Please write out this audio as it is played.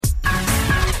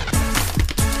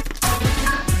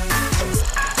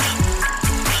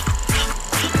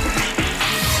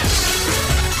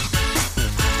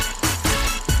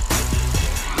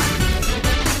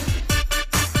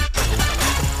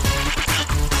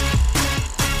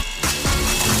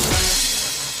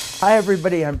Hi,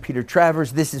 everybody. I'm Peter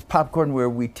Travers. This is Popcorn, where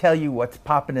we tell you what's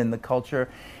popping in the culture.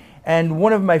 And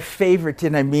one of my favorite,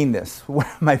 and I mean this, one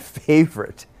of my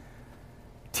favorite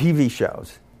TV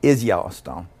shows is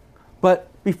Yellowstone. But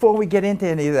before we get into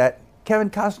any of that, Kevin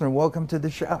Costner, welcome to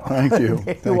the show. Thank you.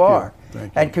 There Thank you are.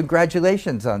 Thank you. And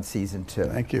congratulations on season 2.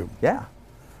 Thank you. Yeah.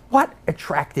 What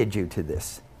attracted you to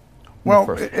this? Well,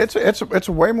 it's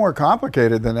way more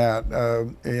complicated than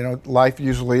that. Life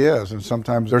usually is, and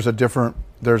sometimes there's a different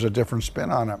spin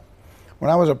on it.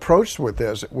 When I was approached with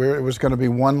this, where it was going to be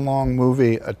one long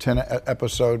movie, a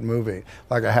 10-episode movie,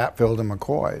 like a Hatfield and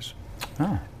McCoy's,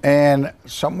 and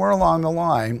somewhere along the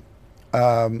line,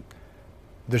 the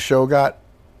show got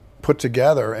put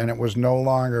together, and it was no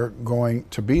longer going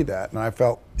to be that. And I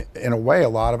felt, in a way, a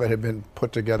lot of it had been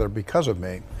put together because of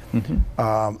me.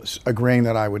 Agreeing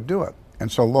that I would do it. And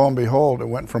so lo and behold, it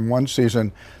went from one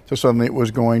season to suddenly it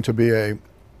was going to be a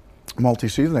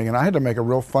multi-season thing. And I had to make a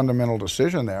real fundamental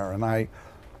decision there. And I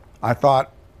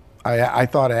thought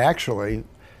actually,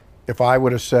 if I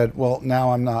would have said, well,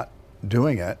 now I'm not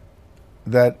doing it,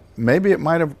 that maybe it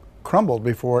might have crumbled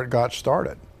before it got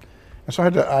started. And so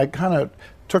I kind of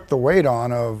took the weight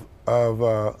on of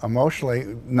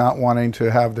emotionally not wanting to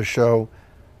have the show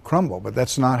crumble, but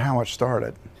that's not how it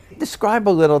started. Describe a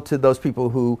little to those people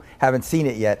who haven't seen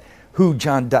it yet who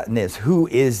John Dutton is. Who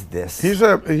is this? He's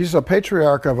a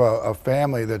patriarch of a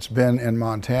family that's been in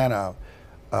Montana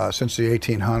since the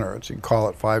 1800s. You can call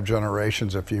it 5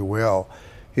 generations, if you will.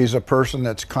 He's a person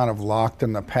that's kind of locked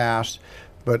in the past,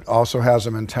 but also has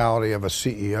a mentality of a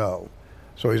CEO.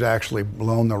 So he's actually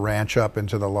blown the ranch up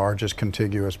into the largest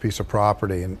contiguous piece of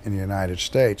property in the United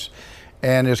States,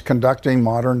 and is conducting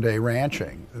modern-day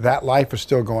ranching. That life is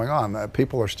still going on.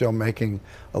 People are still making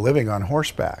a living on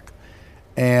horseback.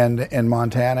 And in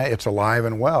Montana, it's alive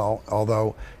and well,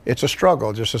 although it's a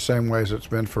struggle, just the same way as it's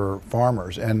been for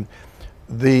farmers. And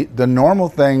the normal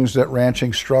things that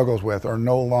ranching struggles with are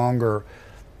no longer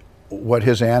what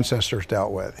his ancestors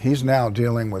dealt with. He's now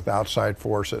dealing with outside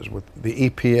forces, with the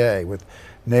EPA, with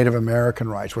Native American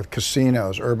rights, with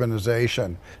casinos,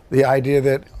 urbanization. The idea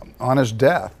that on his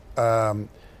death,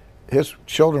 his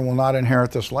children will not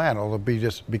inherit this land. It'll be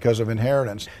just because of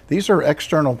inheritance. These are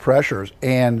external pressures,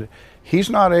 and he's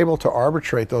not able to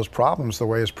arbitrate those problems the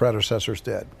way his predecessors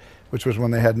did, which was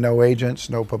when they had no agents,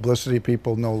 no publicity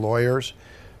people, no lawyers.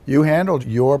 You handled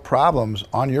your problems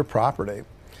on your property,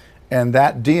 and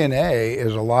that DNA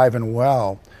is alive and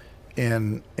well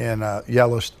in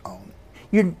Yellowstone.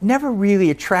 You're never really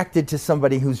attracted to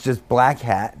somebody who's just black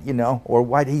hat, or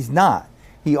white. He's not.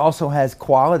 He also has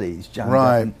qualities, John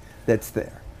Dutton, that's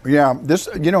there. Yeah, this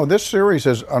series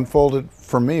has unfolded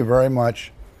for me very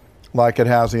much like it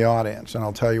has the audience, and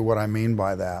I'll tell you what I mean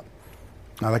by that.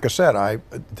 Now, like I said, I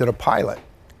did a pilot,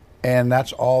 and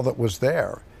that's all that was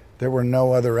there. There were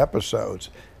no other episodes.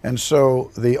 And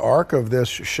so the arc of this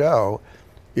show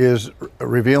is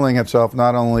revealing itself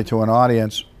not only to an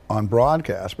audience on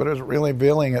broadcast, but is really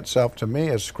revealing itself to me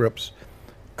as scripts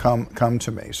come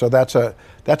to me. So that's a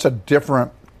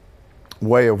different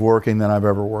way of working than I've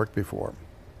ever worked before.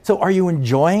 So are you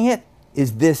enjoying it?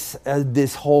 Is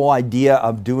this whole idea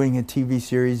of doing a TV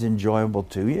series enjoyable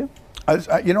to you? I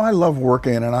love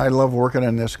working, and I love working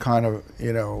in this kind of,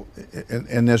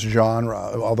 in this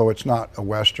genre, although it's not a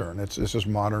Western. This is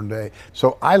modern day.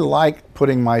 So I like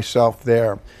putting myself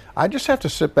there. I just have to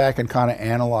sit back and kind of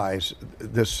analyze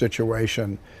this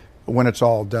situation when it's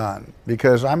all done,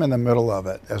 because I'm in the middle of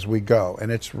it as we go,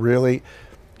 and it's really,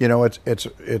 it's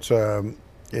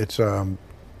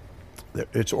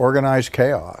organized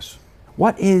chaos.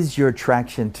 What is your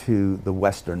attraction to the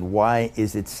Western? Why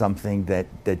is it something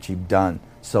that you've done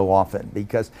so often?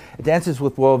 Because Dances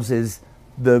with Wolves is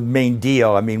the main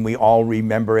deal. I mean, we all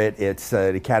remember it. It's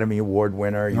an Academy Award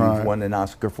winner. You've won an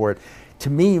Oscar for it. To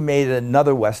me, you made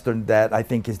another Western that I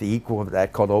think is the equal of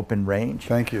that, called Open Range.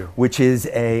 Thank you. Which is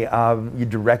you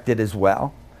directed as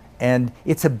well. And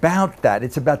it's about that.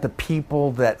 It's about the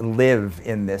people that live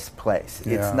in this place.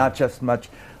 Yeah. It's not just much,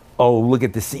 look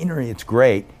at the scenery, it's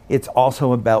great. It's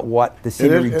also about what the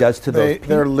scenery does to those people.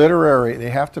 They're literary. They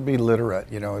have to be literate.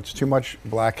 It's too much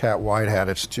black hat, white hat.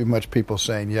 It's too much people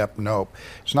saying, yep, nope.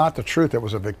 It's not the truth. It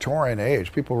was a Victorian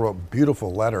age. People wrote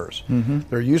beautiful letters.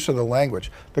 Their use of the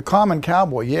language. The common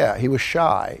cowboy, he was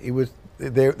shy.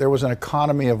 There was an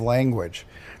economy of language.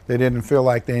 They didn't feel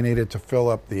like they needed to fill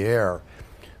up the air.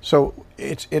 So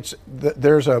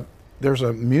there's a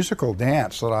musical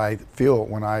dance that I feel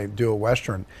when I do a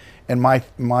Western. And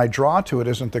my draw to it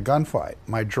isn't the gunfight.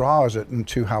 My draw is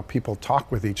into how people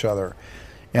talk with each other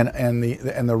and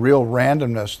the real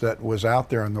randomness that was out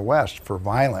there in the West for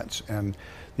violence and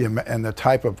the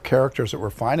type of characters that were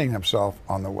finding themselves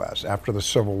on the West after the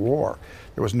Civil War.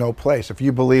 There was no place. If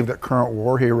you believe that current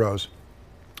war heroes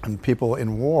and people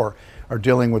in war are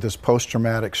dealing with this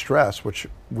post-traumatic stress, which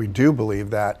we do believe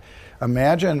that,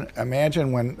 imagine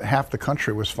when half the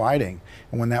country was fighting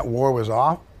and when that war was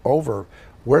over,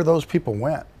 where those people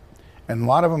went. And a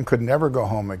lot of them could never go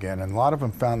home again, and a lot of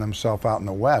them found themselves out in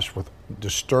the West with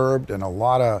disturbed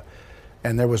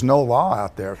and there was no law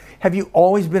out there. Have you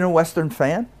always been a Western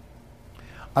fan?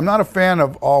 I'm not a fan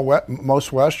of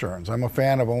most Westerns. I'm a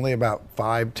fan of only about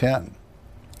 5-10.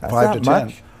 That's 5 to 10.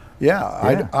 Much.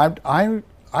 Yeah.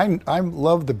 I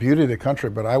love the beauty of the country,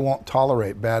 but I won't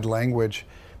tolerate bad language,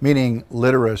 meaning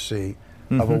literacy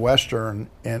of a Western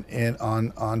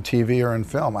on TV or in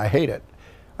film. I hate it.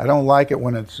 I don't like it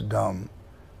when it's dumb.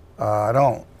 I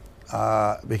don't,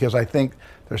 because I think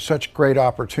there's such great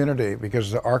opportunity,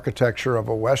 because the architecture of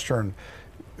a Western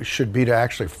should be to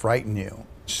actually frighten you.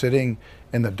 Sitting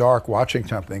in the dark watching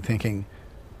something thinking,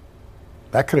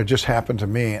 that could have just happened to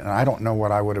me and I don't know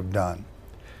what I would have done.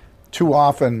 Too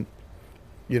often,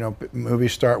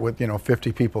 movies start with,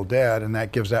 50 people dead, and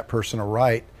that gives that person a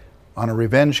right on a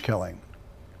revenge killing.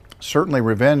 Certainly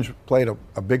revenge played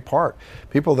a big part.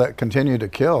 People that continue to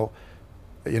kill,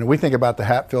 we think about the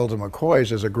Hatfields and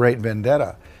McCoys as a great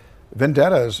vendetta.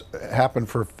 Vendettas happened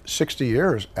for 60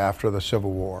 years after the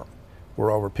Civil War.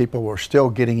 People were still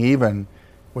getting even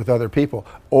with other people,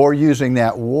 or using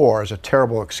that war as a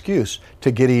terrible excuse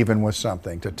to get even with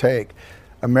something, to take.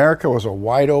 America was a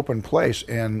wide open place,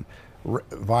 and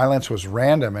violence was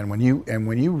random. And when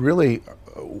you really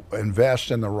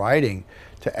invest in the writing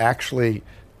to actually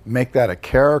make that a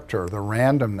character, the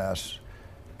randomness,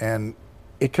 and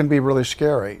it can be really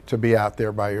scary to be out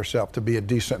there by yourself, to be a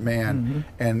decent man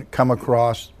and come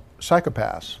across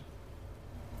psychopaths.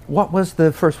 What was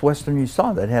the first Western you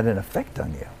saw that had an effect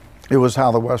on you? It was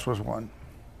How the West Was Won.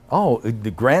 Oh,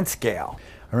 the grand scale.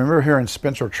 I remember hearing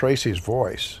Spencer Tracy's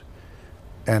voice,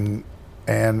 and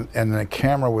the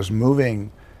camera was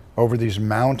moving over these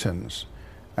mountains,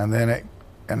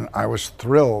 and I was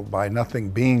thrilled by nothing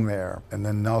being there. And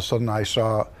then all of a sudden I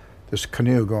saw this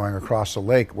canoe going across the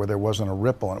lake where there wasn't a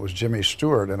ripple, and it was Jimmy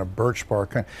Stewart in a birch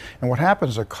bark. And what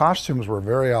happens, the costumes were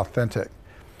very authentic.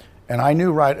 And I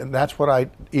knew and that's what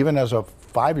even as a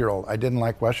 5-year-old, I didn't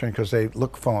like Western because they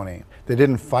looked phony. They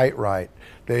didn't fight right.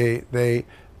 They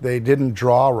didn't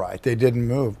draw right. They didn't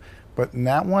move. But in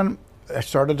that one, I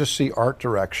started to see art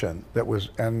direction that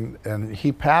was, and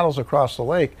he paddles across the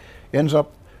lake, ends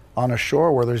up on a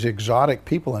shore where there's exotic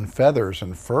people in feathers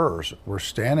and furs were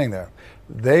standing there.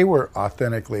 They were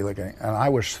authentically looking, and I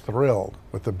was thrilled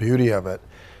with the beauty of it.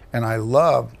 And I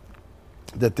loved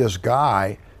that this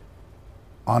guy,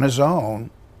 on his own,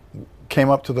 came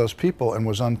up to those people and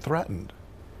was unthreatened.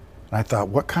 And I thought,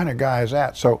 what kind of guy is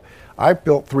that? So I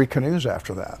built 3 canoes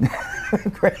after that.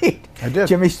 Great. I did.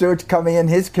 Jimmy Stewart's coming in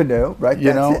his canoe, right?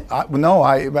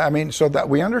 I mean, so that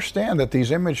we understand that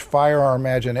these images fire our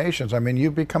imaginations. I mean, you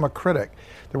become a critic.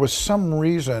 There was some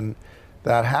reason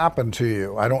that happened to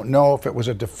you. I don't know if it was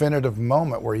a definitive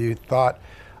moment where you thought,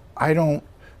 I don't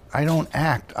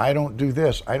act, I don't do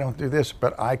this,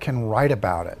 but I can write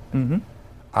about it.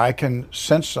 I can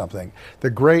sense something.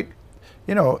 You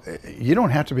don't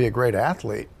have to be a great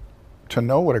athlete to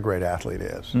know what a great athlete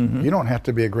is. You don't have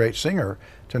to be a great singer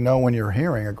to know when you're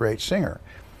hearing a great singer.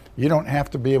 You don't have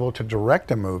to be able to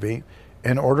direct a movie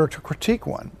in order to critique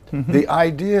one. The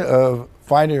idea of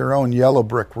finding your own yellow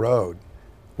brick road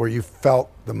where you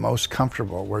felt the most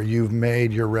comfortable, where you've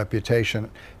made your reputation,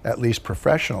 at least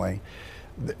professionally,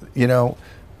 you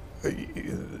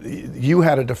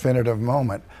had a definitive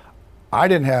moment. I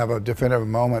didn't have a definitive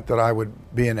moment that I would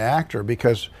be an actor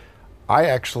because I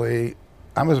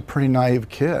was a pretty naive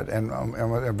kid and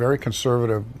a very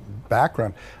conservative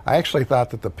background. I actually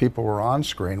thought that the people who were on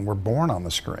screen were born on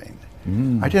the screen.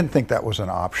 I didn't think that was an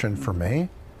option for me.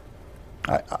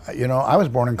 I was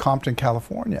born in Compton,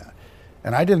 California,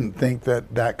 and I didn't think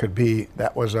that could be,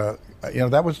 that's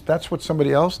what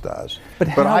somebody else does.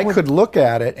 But I could look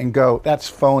at it and go, that's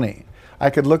phony. I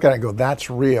could look at it and go,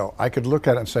 that's real. I could look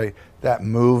at it and say, that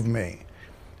moved me.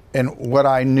 And what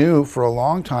I knew for a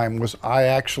long time was I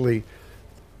actually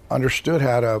understood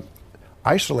how to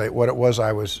isolate what it was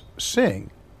I was seeing.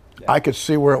 Yeah. I could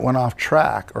see where it went off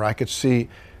track, or I could see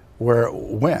where it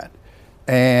went.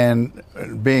 And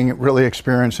being really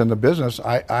experienced in the business,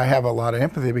 I have a lot of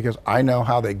empathy because I know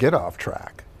how they get off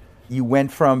track. You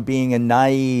went from being a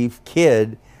naive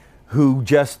kid who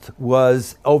just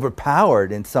was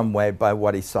overpowered in some way by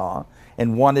what he saw,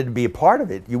 and wanted to be a part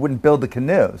of it. You wouldn't build the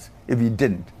canoes if you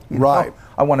didn't. You know, Right.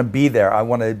 I want to be there. I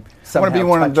want to somehow I want to be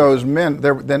one of touch those men.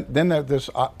 Then there's this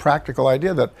practical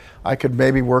idea that I could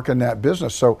maybe work in that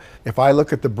business. So if I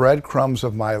look at the breadcrumbs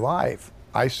of my life,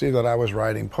 I see that I was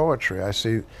writing poetry. I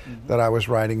see that I was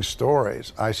writing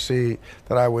stories. I see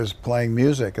that I was playing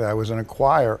music, that I was in a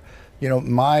choir. You know,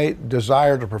 my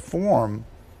desire to perform,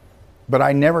 but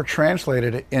I never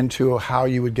translated it into how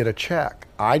you would get a check.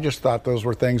 I just thought those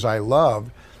were things I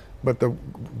loved. But the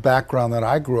background that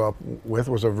I grew up with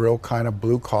was a real kind of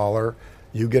blue collar,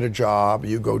 you get a job,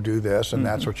 you go do this, and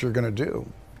that's what you're going to do.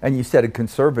 And you said a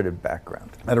conservative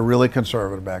background. I had a really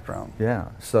conservative background. Yeah,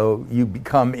 so you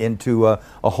become into a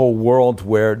whole world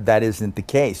where that isn't the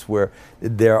case, where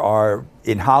there are,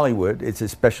 in Hollywood, it's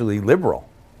especially liberal,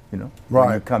 you know, when you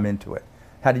Right. come into it.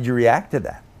 How did you react to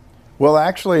that? Well,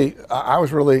 actually, I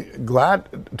was really glad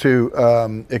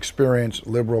to experience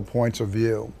liberal points of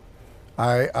view.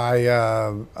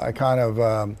 I kind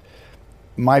of,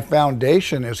 my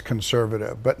foundation is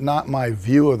conservative, but not my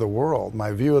view of the world.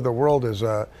 My view of the world is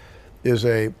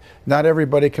not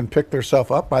everybody can pick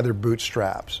themselves up by their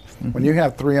bootstraps. When you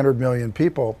have 300 million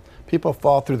people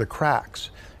fall through the cracks.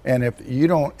 And if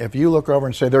you look over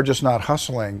and say they're just not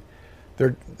hustling,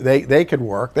 they could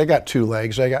work. They got two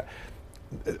legs.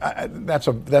 That's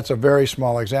a very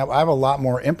small example. I have a lot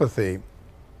more empathy.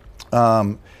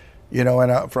 You know,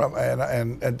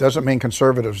 and it doesn't mean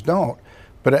conservatives don't,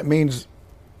 but it means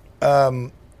a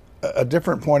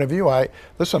different point of view. I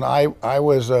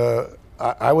was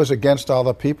against all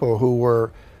the people who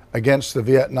were against the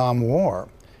Vietnam War,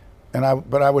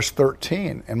 but I was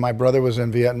 13, and my brother was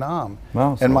in Vietnam.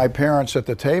 Wow, and my parents at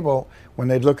the table, when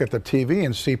they'd look at the TV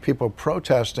and see people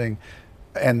protesting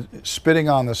and spitting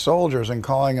on the soldiers and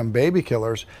calling them baby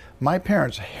killers, my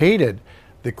parents hated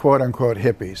the quote-unquote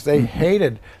hippies. They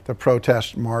hated the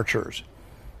protest marchers,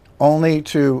 only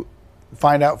to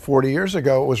find out 40 years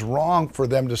ago it was wrong for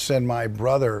them to send my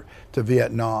brother to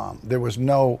Vietnam. There was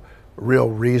no real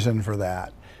reason for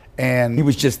that. And He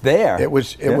was just there. it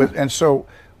was, and so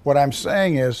what I'm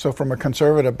saying is, so from a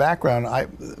conservative background,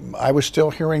 I was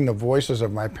still hearing the voices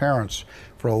of my parents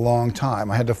for a long time.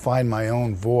 I had to find my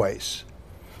own voice.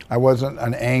 I wasn't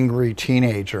an angry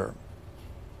teenager.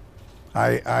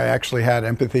 I actually had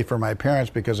empathy for my parents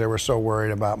because they were so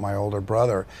worried about my older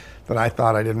brother that I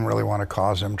thought I didn't really want to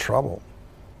cause him trouble.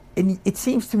 And it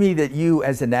seems to me that you,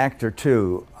 as an actor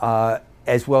too,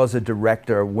 as well as a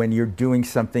director, when you're doing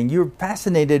something, you're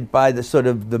fascinated by the sort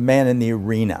of the man in the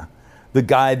arena, the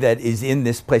guy that is in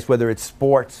this place, whether it's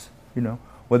sports, you know,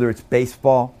 whether it's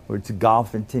baseball or it's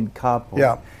golf and tin cup.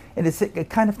 Yeah. And it's a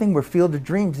kind of thing where Field of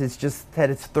Dreams has just had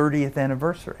its 30th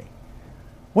anniversary.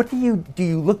 What do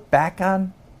you look back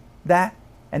on that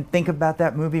and think about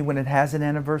that movie when it has an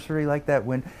anniversary like that,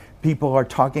 when people are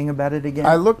talking about it again?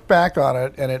 I look back on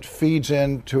it, and it feeds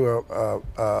into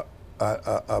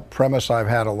a premise I've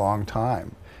had a long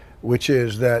time, which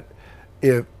is that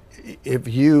if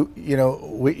you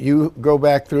go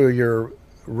back through your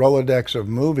Rolodex of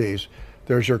movies,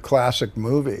 there's your classic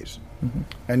movies.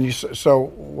 And so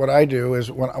what I do is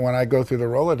when I go through the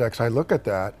Rolodex, I look at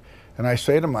that and I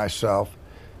say to myself,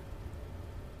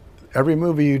 every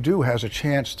movie you do has a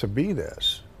chance to be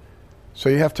this. So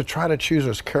you have to try to choose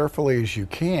as carefully as you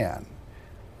can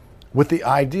with the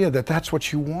idea that that's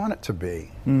what you want it to be.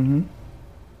 And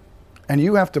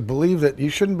you have to believe that you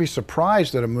shouldn't be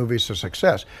surprised that a movie's a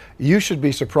success. You should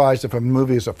be surprised if a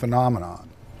movie is a phenomenon.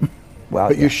 Well,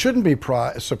 But you shouldn't be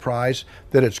surprised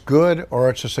that it's good or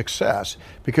it's a success,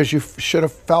 because you should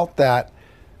have felt that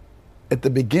at the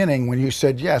beginning when you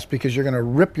said yes, because you're going to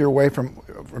rip your way from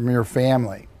your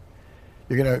family.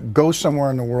 You're going to go somewhere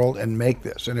in the world and make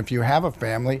this. And if you have a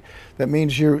family, that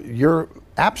means you're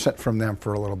absent from them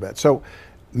for a little bit. So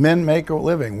men make a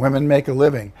living, women make a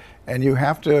living, and you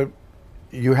have to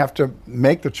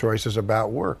make the choices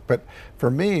about work. But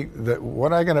for me,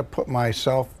 what I'm going to put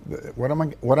myself, what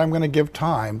I'm going to give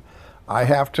time, I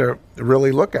have to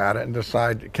really look at it and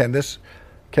decide, can this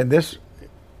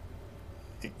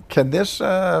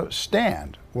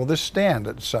stand? Will this stand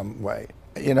in some way?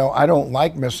 You know, I don't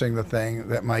like missing the thing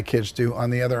that my kids do.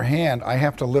 On the other hand, I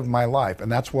have to live my life, and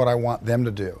that's what I want them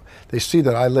to do. They see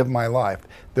that I live my life.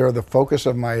 They're the focus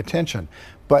of my attention.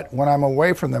 But when I'm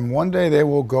away from them, one day they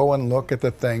will go and look at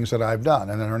the things that I've done,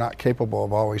 and they're not capable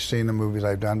of always seeing the movies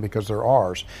I've done because they're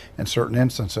ours in certain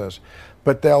instances.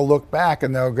 But they'll look back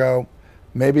and they'll go,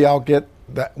 maybe I'll get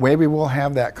that. Maybe we'll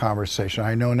have that conversation.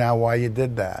 I know now why you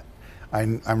did that.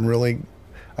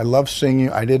 I I love seeing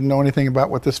you. I didn't know anything about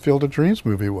what this Field of Dreams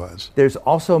movie was. There's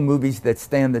also movies that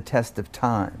stand the test of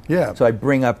time. Yeah. So I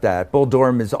bring up that. Bull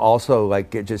Durham is also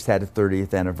like, it just had a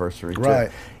 30th anniversary.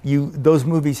 Right. Those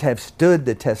movies have stood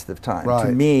the test of time. Right.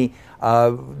 To me,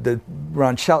 the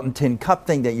Ron Shelton Tin Cup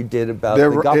thing that you did about the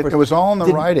golfers. It was all in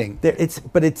the writing.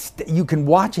 You can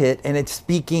watch it and it's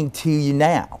speaking to you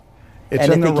now. It's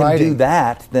and in if the they can writing. do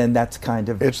that, then that's kind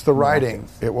of. It's the writing.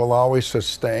 It will always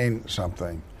sustain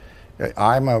something.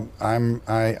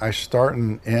 I start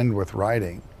and end with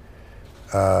writing.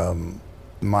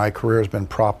 My career has been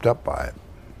propped up by it.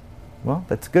 Well,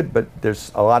 that's good, but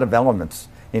there's a lot of elements,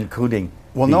 including.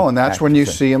 Well, no, and that's when you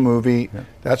see a movie. Yeah.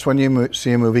 That's when you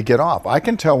see a movie get off. I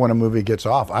can tell when a movie gets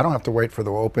off. I don't have to wait for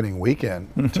the opening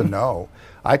weekend to know.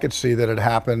 I could see that it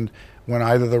happened when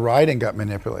either the writing got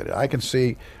manipulated. I can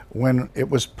see when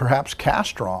it was perhaps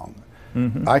cast wrong.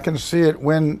 Mm-hmm. I can see it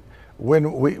when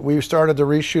we started to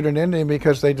reshoot an ending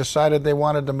because they decided they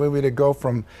wanted the movie to go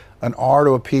from an R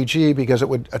to a PG because it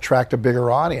would attract a bigger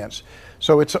audience.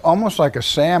 So it's almost like a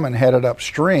salmon headed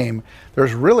upstream.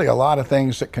 There's really a lot of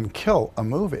things that can kill a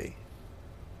movie.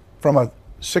 From a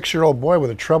 6-year-old boy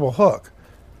with a treble hook,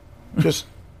 just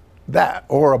that,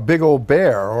 or a big old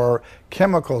bear, or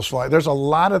chemicals fly. There's a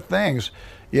lot of things,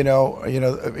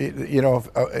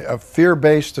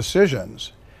 fear-based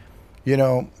decisions.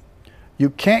 You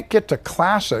can't get to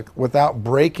classic without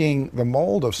breaking the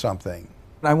mold of something.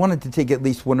 I wanted to take at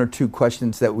least one or two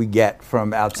questions that we get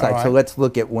from outside. Right. So let's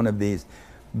look at one of these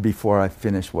before I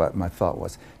finish what my thought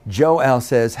was. Joe L.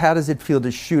 says, how does it feel to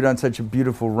shoot on such a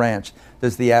beautiful ranch?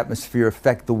 Does the atmosphere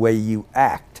affect the way you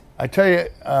act? I tell you,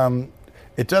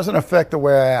 it doesn't affect the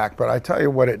way I act, but I tell you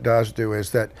what it does do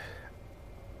is that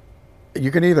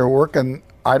you can either work in,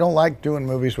 I don't like doing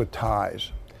movies with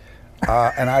ties.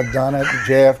 And I've done it,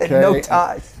 JFK. No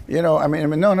ties.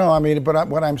 But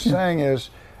what I'm saying is,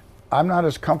 I'm not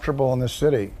as comfortable in this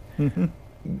city. Mm-hmm.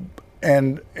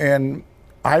 And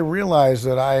I realize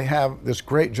that I have this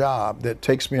great job that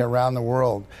takes me around the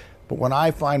world. But when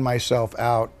I find myself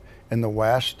out in the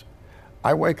West,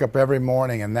 I wake up every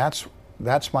morning and that's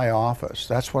my office.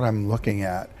 That's what I'm looking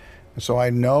at. And so I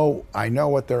know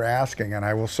what they're asking. And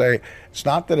I will say, it's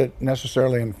not that it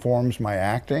necessarily informs my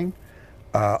acting,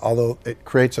 although it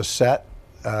creates a set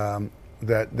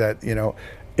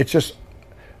it's just,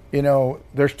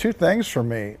 there's two things for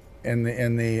me in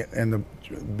the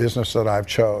business that I've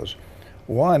chose.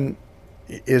 One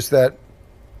is that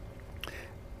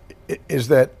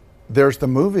there's the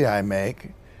movie I make,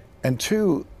 and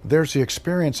two, there's the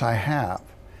experience I have.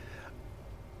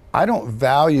 I don't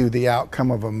value the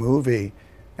outcome of a movie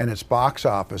and its box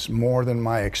office more than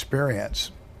my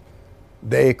experience.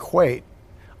 They equate.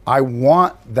 I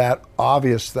want that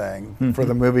obvious thing for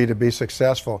the movie to be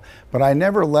successful, but I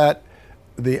never let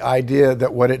the idea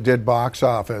that what it did box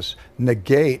office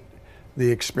negate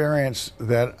the experience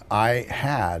that I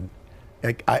had.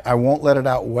 I won't let it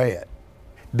outweigh it.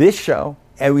 This show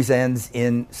always ends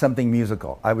in something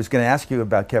musical. I was going to ask you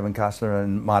about Kevin Costner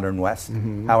and Modern West.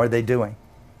 Mm-hmm. How are they doing?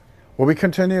 Well, we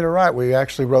continue to write. We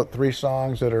actually wrote 3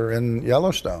 songs that are in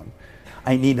Yellowstone.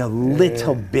 I need a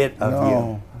little bit of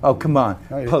you. Oh, come on.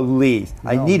 No, please. No.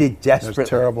 I need it desperately.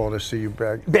 It's terrible to see you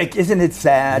beg. Isn't it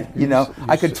sad?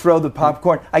 I could throw the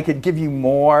popcorn. I could give you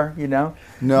more, No,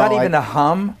 not even a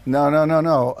hum.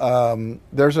 No.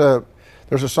 There's a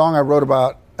song I wrote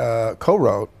about,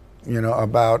 co-wrote,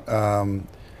 about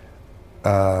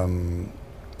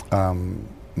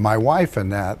my wife in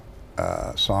that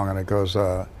song, and it goes,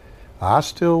 I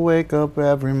still wake up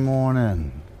every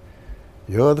morning.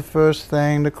 You're the first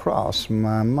thing to cross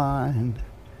my mind.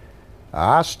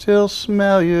 I still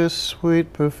smell your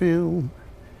sweet perfume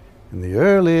in the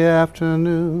early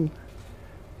afternoon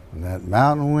when that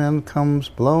mountain wind comes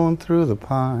blowing through the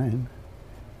pine.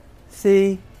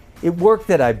 See, it worked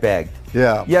that I begged.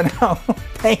 Yeah.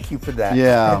 Thank you for that.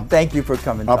 Yeah. And thank you for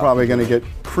coming. I'm probably going to get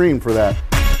cream for that.